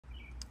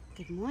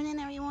Good morning,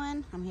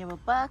 everyone. I'm here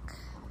with Buck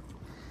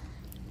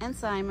and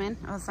Simon.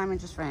 Oh, Simon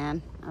just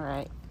ran. All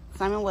right.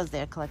 Simon was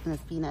there collecting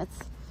his peanuts.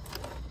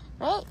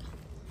 Right?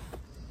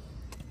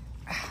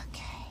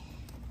 Okay.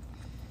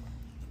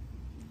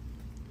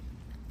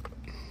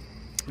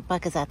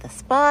 Buck is at the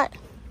spot.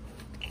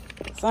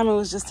 Simon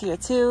was just here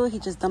too. He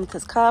just dumped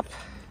his cup.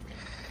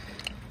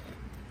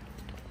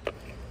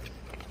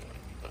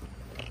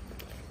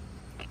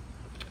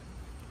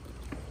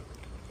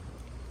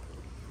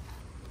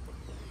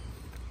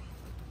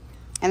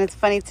 And it's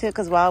funny too,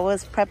 because while I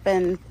was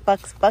prepping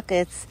Buck's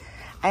buckets,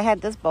 I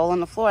had this bowl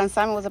on the floor, and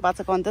Simon was about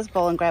to go in this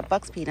bowl and grab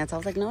Buck's peanuts. I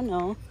was like,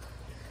 no.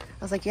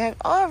 I was like, yeah.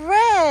 Oh,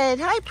 Red.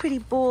 Hi, pretty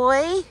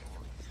boy.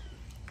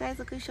 Guys,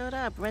 look who showed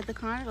up. Red the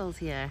Carnival's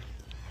here.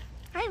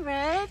 Hi,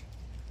 Red.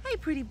 Hi,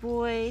 pretty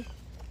boy.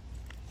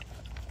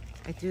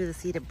 I threw the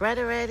seed of bread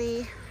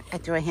already. I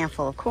threw a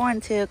handful of corn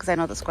too, because I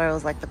know the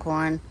squirrels like the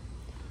corn.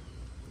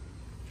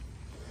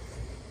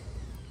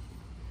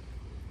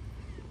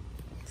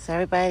 So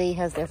everybody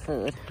has their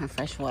food and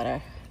fresh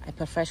water. I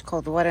put fresh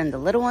cold water in the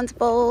little ones'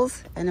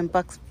 bowls and in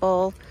Buck's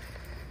bowl.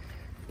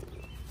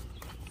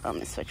 Oh, let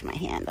me switch my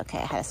hand. Okay,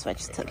 I had to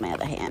switch to my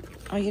other hand.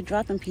 Oh, you're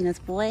dropping peanuts,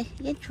 boy.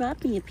 You're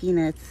dropping your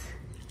peanuts.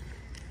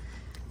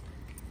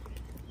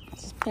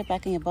 Just put it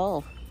back in your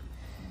bowl.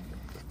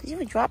 Because you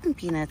were dropping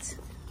peanuts.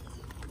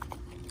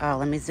 Oh,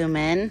 let me zoom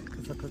in,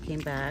 because look who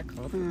came back.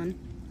 Hold on.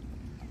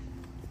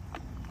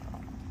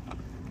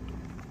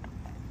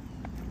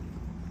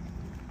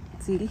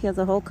 See, he has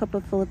a whole cup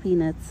full of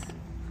peanuts.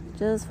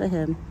 Just for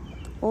him.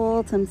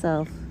 All to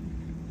himself.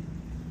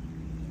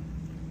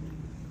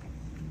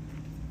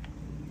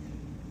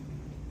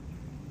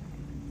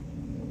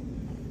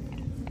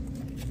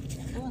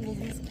 Oh, and there's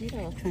a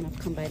mosquito trying to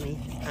come by me.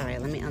 All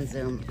right, let me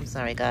unzoom. I'm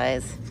sorry,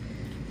 guys.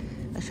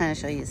 I was trying to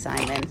show you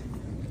Simon.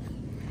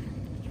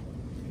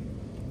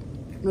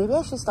 Maybe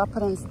I should start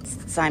putting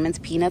Simon's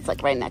peanuts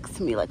like right next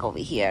to me, like over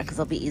here, because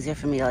it'll be easier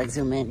for me to like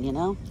zoom in, you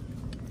know?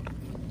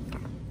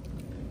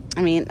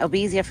 I mean, it'll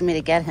be easier for me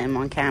to get him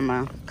on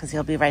camera because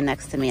he'll be right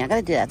next to me. I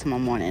gotta do that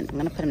tomorrow morning. I'm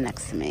gonna put him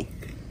next to me,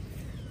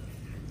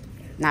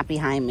 not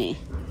behind me,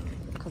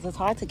 because it's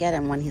hard to get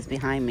him when he's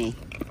behind me,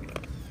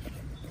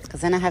 because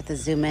then I have to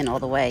zoom in all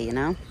the way, you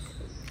know?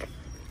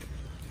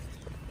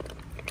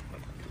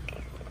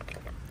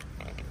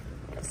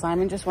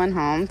 Simon just went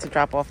home to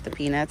drop off the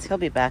peanuts. He'll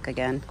be back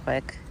again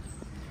quick.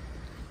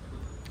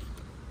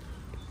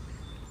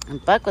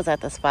 And Buck was at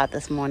the spot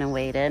this morning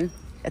waiting.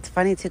 It's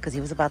funny too, because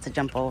he was about to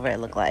jump over, it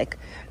looked like.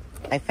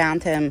 I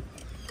found him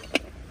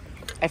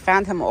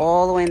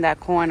all the way in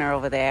that corner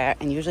over there,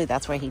 and usually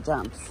that's where he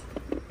jumps.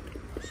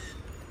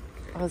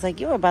 I was like,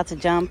 you were about to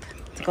jump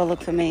to go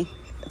look for me.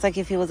 It's like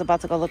if he was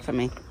about to go look for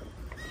me.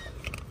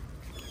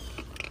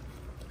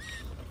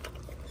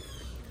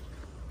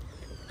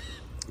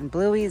 And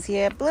Bluey's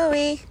here.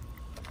 Bluey!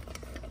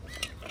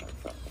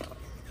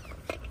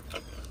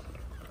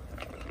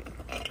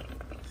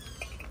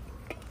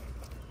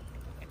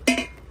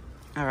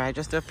 All right,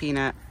 just a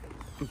peanut.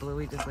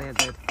 Bluey just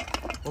landed.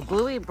 Well,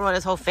 Bluey brought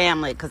his whole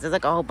family because there's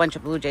like a whole bunch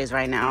of blue jays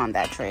right now on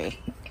that tree.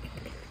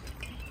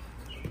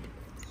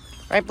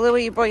 Right,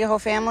 Bluey? You brought your whole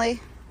family?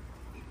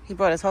 He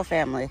brought his whole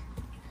family.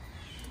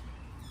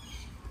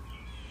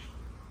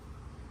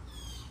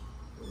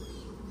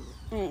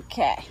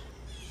 Okay.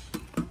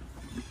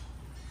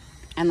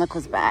 And look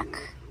who's back.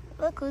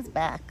 Look who's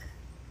back.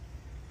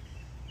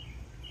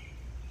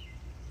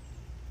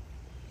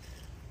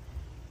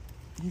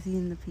 He's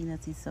eating the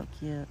peanuts. He's so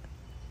cute.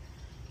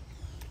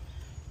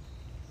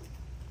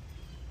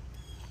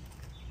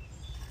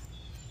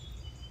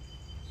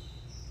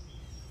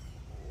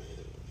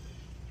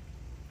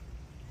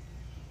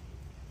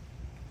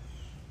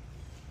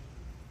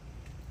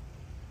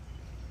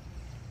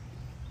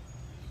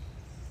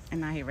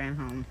 And now he ran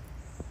home.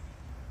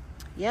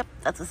 Yep,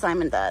 that's what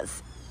Simon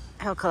does.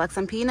 He'll collect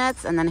some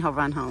peanuts and then he'll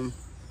run home.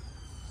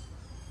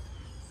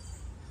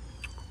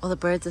 Oh, the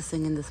birds are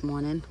singing this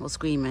morning. Well,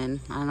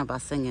 screaming. I don't know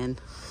about singing.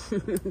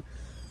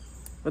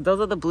 But those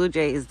are the blue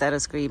jays that are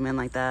screaming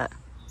like that.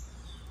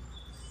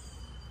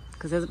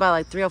 Because there's about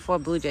like 3 or 4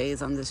 blue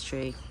jays on this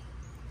tree.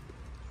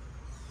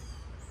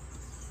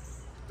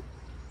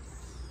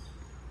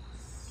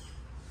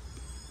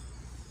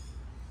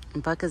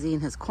 And Buck is eating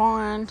his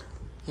corn.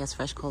 He has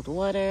fresh cold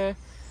water.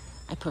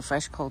 I put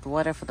fresh cold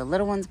water for the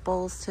little ones'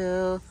 bowls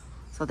too.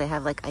 So they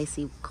have like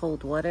icy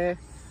cold water.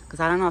 Because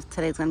I don't know if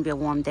today's going to be a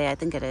warm day. I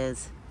think it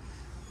is.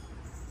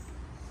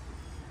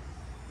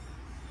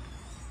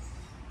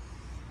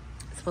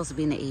 It's supposed to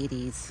be in the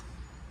 80s.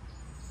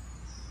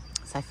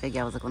 So I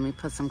figured, I was like, let me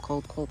put some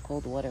cold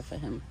water for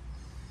him.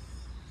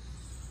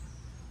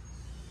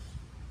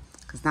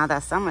 Because now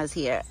that summer's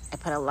here, I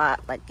put a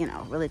lot, like, you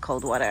know, really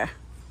cold water.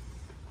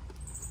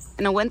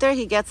 In the winter,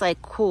 he gets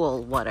like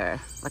cool water.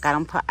 Like I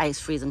don't put ice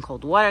freezing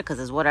cold water because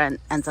his water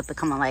ends up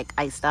becoming like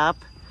iced up.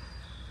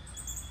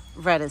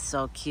 Red is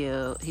so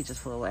cute. He just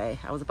flew away.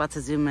 I was about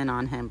to zoom in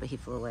on him, but he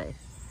flew away.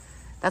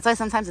 That's why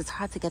sometimes it's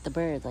hard to get the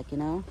birds, like, you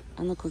know?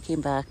 And look who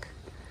came back.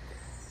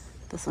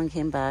 This one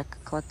came back,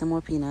 collecting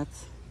more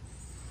peanuts.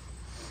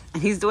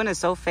 And he's doing it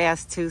so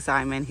fast too,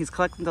 Simon. He's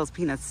collecting those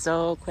peanuts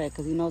so quick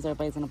because he knows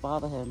everybody's going to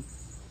bother him.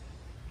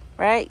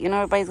 Right? You know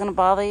everybody's going to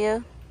bother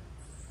you?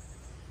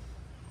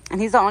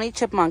 And he's the only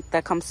chipmunk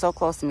that comes so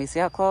close to me. See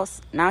how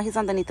close? Now he's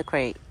underneath the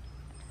crate.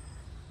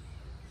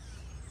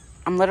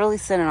 I'm literally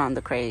sitting on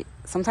the crate.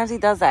 Sometimes he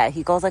does that.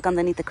 He goes like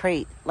underneath the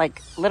crate.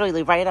 Like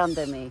literally right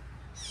under me.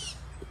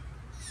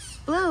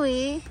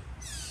 Bluey,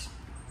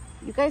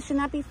 you guys should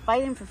not be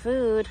fighting for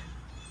food.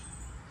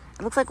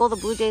 It looks like all the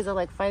blue jays are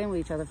like fighting with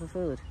each other for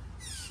food.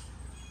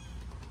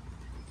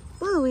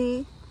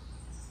 Bluey,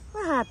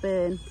 what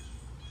happened?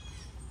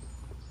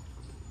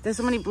 There's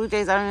so many blue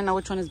jays, I don't even know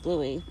which one is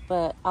Bluey.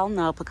 But I'll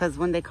know because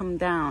when they come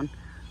down,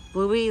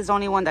 Bluey is the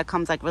only one that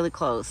comes like really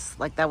close.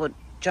 Like that would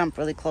jump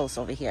really close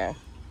over here.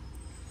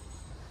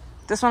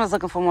 This one is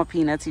looking for more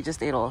peanuts. He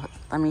just ate all,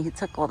 he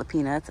took all the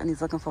peanuts and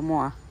he's looking for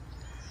more.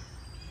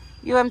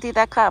 You emptied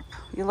that cup.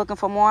 You looking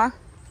for more?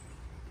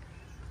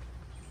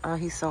 Oh,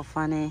 he's so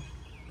funny.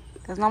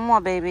 There's no more,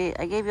 baby.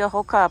 I gave you a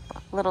whole cup,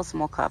 a little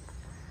small cup.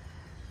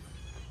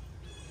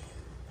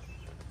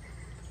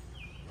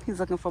 He's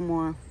looking for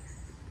more.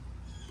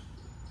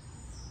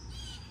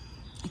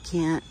 I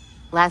can't.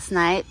 Last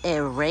night, it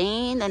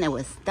rained and it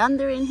was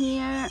thunder in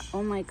here.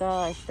 Oh my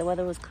gosh, the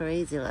weather was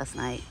crazy last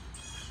night.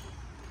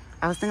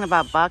 I was thinking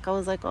about Buck. I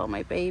was like, oh,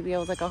 my baby. I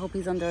was like, I hope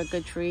he's under a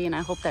good tree. And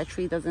I hope that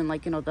tree doesn't,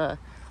 like, the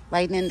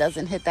lightning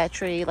doesn't hit that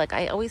tree. Like,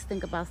 I always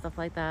think about stuff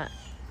like that.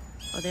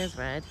 Oh, there's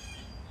Red.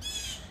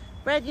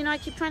 Red, I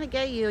keep trying to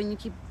get you and you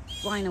keep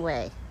flying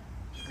away.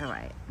 All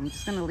right. I'm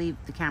just going to leave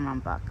the camera on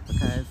Buck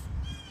because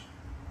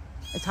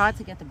it's hard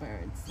to get the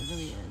birds. It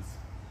really is.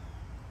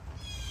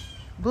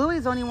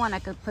 Bluey's the only one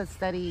that could put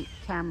steady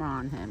camera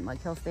on him.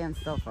 Like, he'll stand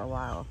still for a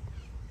while.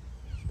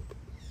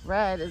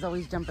 Red is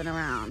always jumping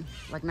around.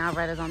 Like now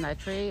Red is on that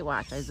tree.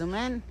 Watch, I zoom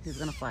in, he's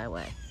gonna fly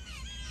away.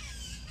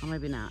 Or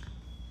maybe not.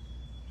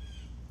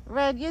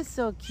 Red, you're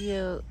so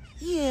cute.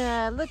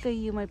 Yeah, look at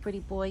you, my pretty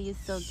boy. You're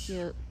so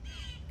cute.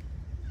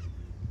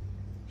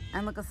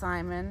 And look at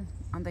Simon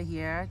under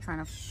here,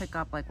 trying to pick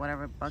up like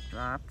whatever Buck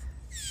dropped.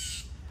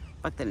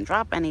 Buck didn't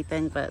drop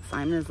anything, but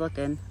Simon is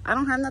looking. I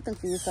don't have nothing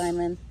for you,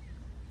 Simon.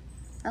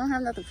 I don't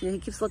have nothing for you. He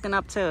keeps looking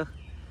up too.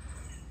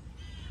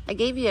 I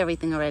gave you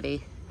everything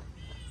already.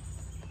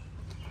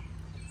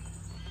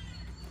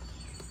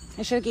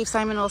 I should have gave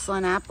Simon also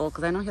an apple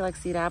because I know he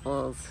likes to eat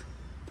apples.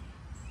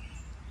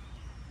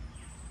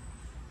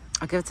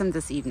 I'll give it to him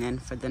this evening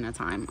for dinner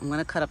time. I'm going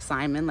to cut up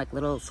Simon like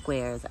little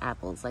squares,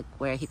 apples, like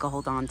where he could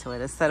hold on to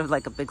it instead of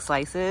like a big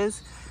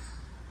slices.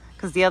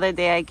 Because the other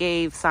day I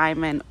gave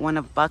Simon one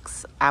of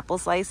Buck's apple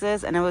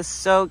slices and it was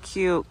so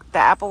cute. The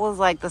apple was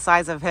like the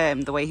size of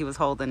him, the way he was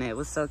holding it. It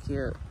was so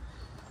cute.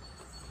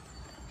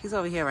 He's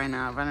over here right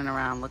now running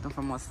around looking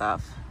for more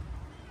stuff.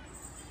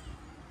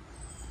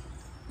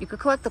 You could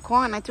collect the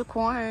corn. I threw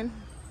corn.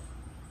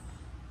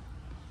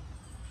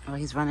 Oh,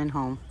 he's running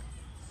home.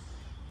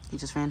 He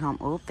just ran home.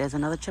 Oh, there's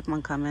another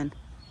chipmunk coming.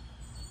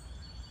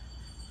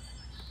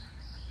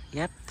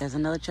 Yep, there's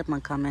another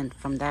chipmunk coming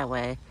from that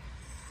way.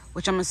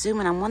 Which I'm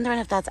wondering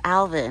if that's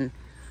Alvin.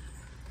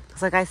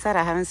 Because like I said,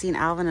 I haven't seen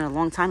Alvin in a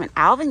long time. And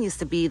Alvin used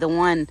to be the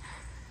one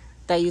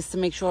that used to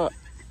make sure...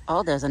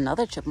 Oh, there's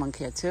another chipmunk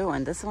here too.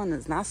 And this one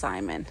is not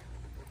Simon.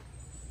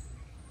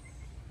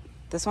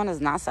 This one is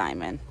not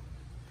Simon.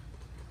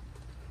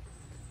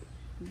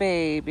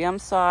 Baby, I'm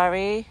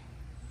sorry.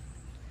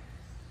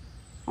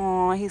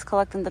 Oh, he's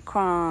collecting the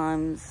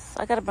crumbs.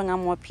 I gotta bring out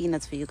more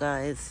peanuts for you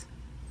guys.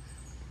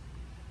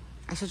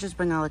 I should just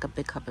bring out like a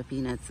big cup of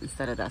peanuts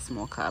instead of that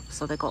small cup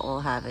so they could all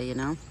have it,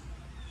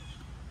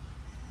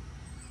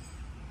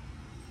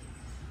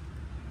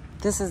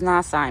 This is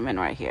not Simon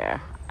right here.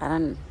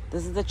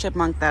 This is the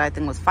chipmunk that I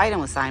think was fighting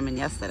with Simon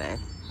yesterday.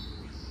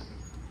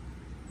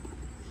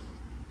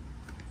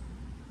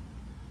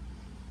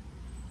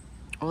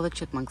 All the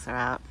chipmunks are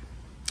out.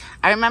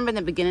 I remember in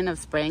the beginning of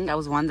spring, I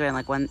was wondering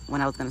like when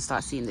I was going to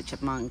start seeing the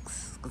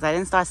chipmunks. Because I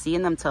didn't start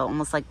seeing them till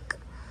almost like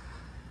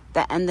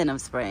the ending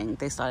of spring.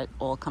 They started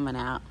all coming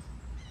out.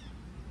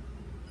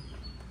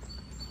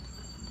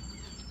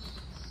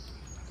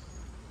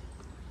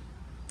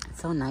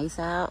 It's so nice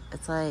out.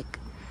 It's like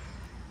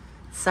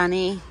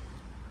sunny,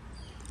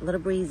 a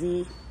little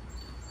breezy.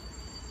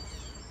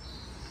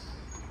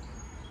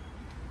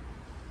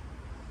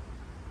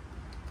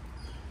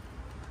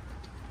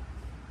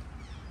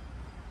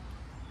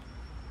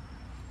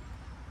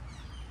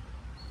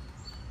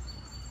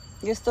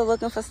 You're still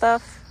looking for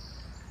stuff?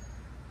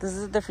 This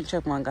is a different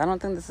chipmunk. I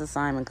don't think this is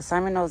Simon because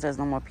Simon knows there's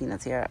no more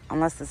peanuts here.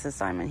 Unless this is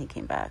Simon. He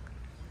came back.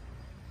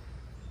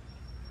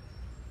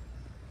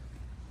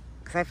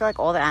 Because I feel like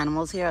all the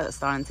animals here are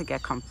starting to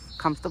get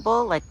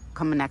comfortable, like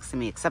coming next to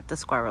me, except the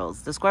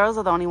squirrels. The squirrels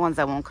are the only ones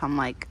that won't come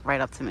like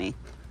right up to me.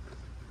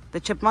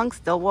 The chipmunks,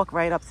 they'll walk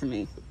right up to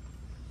me.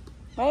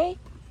 Right?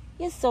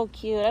 You're so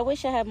cute. I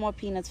wish I had more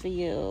peanuts for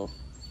you.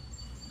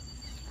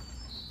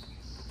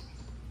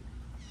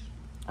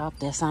 Oh,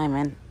 there's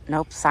Simon.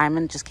 Nope,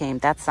 Simon just came.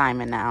 That's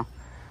Simon now.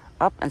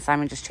 Oh, and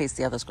Simon just chased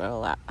the other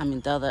squirrel out.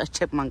 The other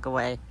chipmunk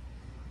away.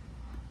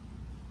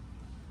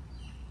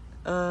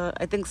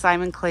 I think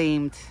Simon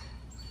claimed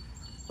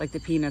like the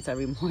peanuts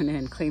every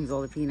morning, claims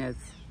all the peanuts.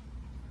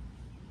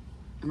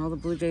 And all the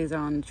blue jays are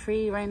on the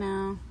tree right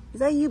now.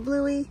 Is that you,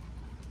 Bluey?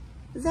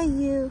 Is that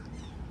you?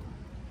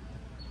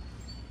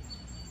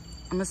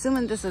 I'm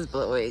assuming this is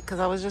Bluey because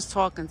I was just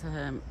talking to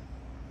him.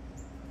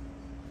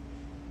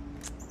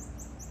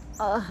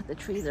 Oh, the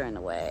trees are in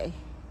the way.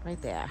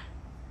 Right there.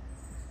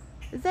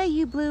 Is that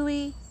you,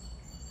 Bluey?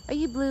 Are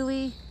you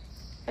Bluey?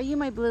 Are you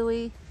my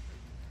Bluey?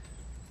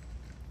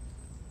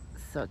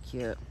 So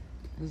cute.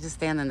 He's just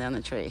standing there on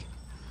the tree.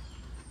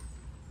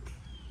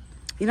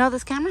 You know,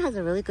 this camera has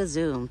a really good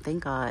zoom.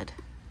 Thank God.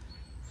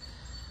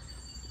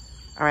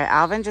 All right,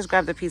 Alvin just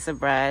grabbed a piece of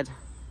bread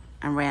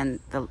and ran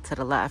to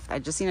the left. I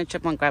just seen a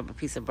chipmunk grab a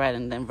piece of bread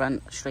and then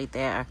run straight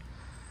there.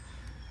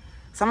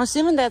 So I'm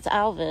assuming that's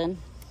Alvin,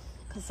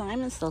 because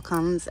Simon still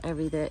comes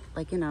every day.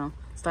 Like, you know,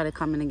 started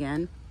coming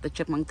again. The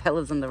chipmunk that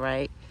lives on the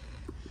right.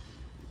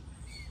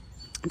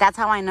 That's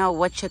how I know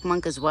what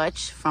chipmunk is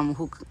which from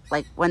who,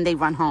 like when they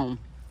run home.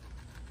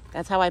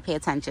 That's how I pay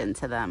attention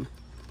to them.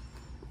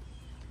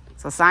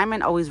 So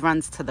Simon always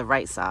runs to the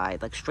right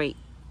side, like straight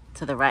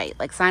to the right.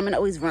 Like Simon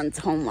always runs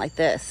home like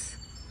this.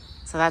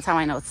 So that's how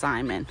I know it's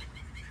Simon.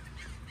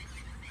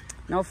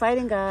 No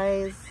fighting,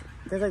 guys.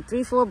 There's like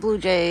 3 full blue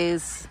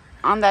jays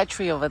on that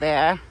tree over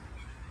there.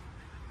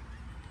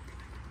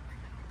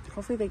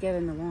 Hopefully they're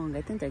getting along.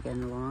 I think they're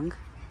getting along.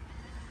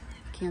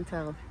 Can't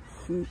tell.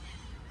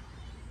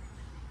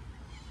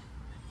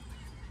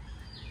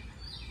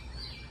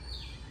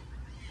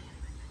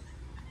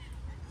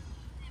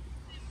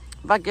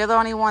 Buck, you're the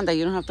only one that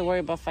you don't have to worry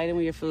about fighting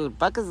with your food.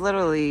 Buck is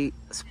literally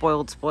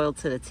spoiled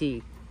to the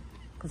T.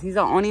 Because he's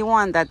the only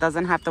one that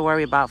doesn't have to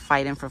worry about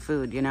fighting for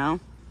food, you know?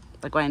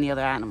 Like with any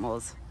other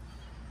animals.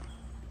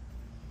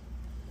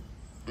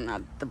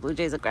 Now, the blue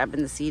jays are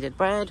grabbing the seeded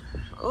bread.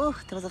 Oh,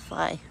 there was a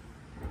fly.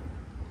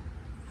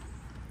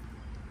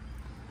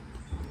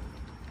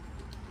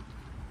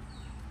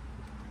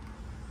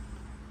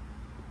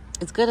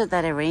 It's good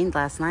that it rained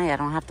last night. I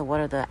don't have to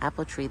water the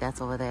apple tree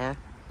that's over there.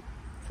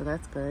 So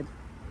that's good.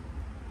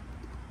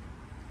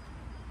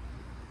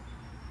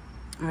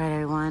 All right,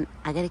 everyone.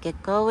 I gotta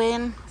get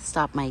going.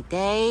 Stop my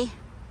day.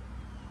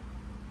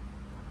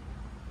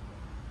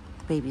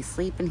 The baby's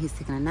sleeping. He's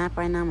taking a nap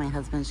right now. My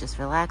husband's just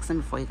relaxing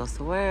before he goes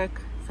to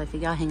work. So I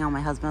figure I'll hang out with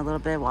my husband a little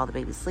bit while the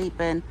baby's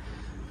sleeping.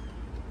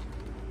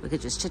 We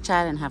could just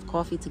chit-chat and have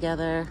coffee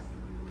together.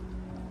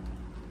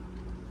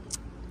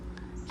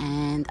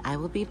 And I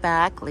will be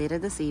back later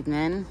this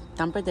evening.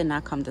 Thumper did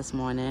not come this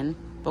morning.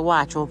 But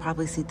watch, we'll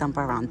probably see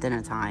Thumper around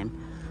dinner time.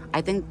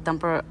 I think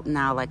Thumper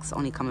now likes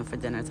only coming for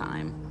dinner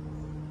time.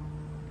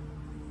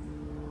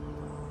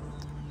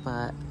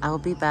 But I will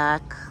be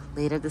back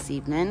later this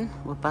evening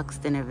with Buck's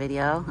dinner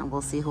video. And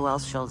we'll see who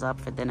else shows up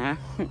for dinner.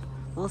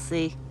 We'll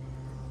see.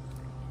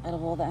 Out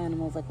of all the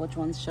animals, like which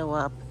ones show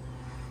up.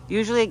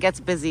 Usually it gets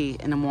busy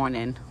in the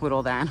morning with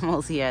all the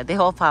animals here. They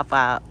all pop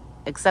out,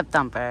 except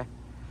Thumper.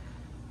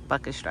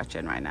 Buck is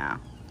stretching right now.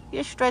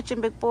 You're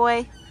stretching, big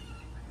boy.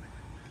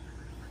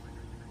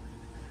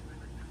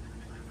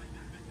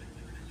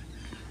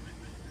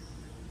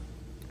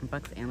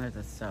 Buck's antlers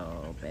are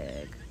so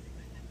big.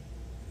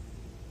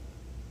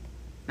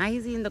 Now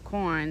he's eating the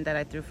corn that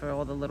I threw for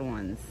all the little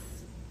ones.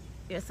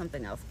 Here's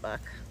something else,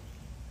 Buck.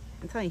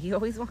 I'm telling you, he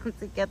always wants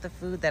to get the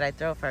food that I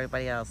throw for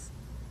everybody else.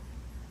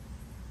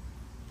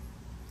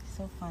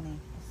 So funny,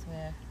 I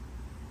swear.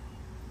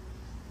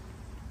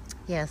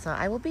 Yeah, so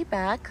I will be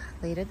back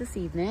later this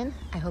evening.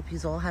 I hope you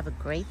all have a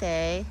great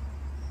day.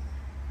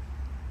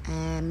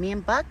 And me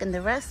and Buck and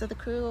the rest of the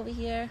crew over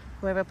here,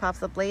 whoever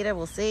pops up later,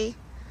 we'll see.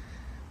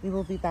 We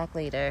will be back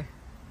later.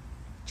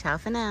 Ciao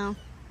for now.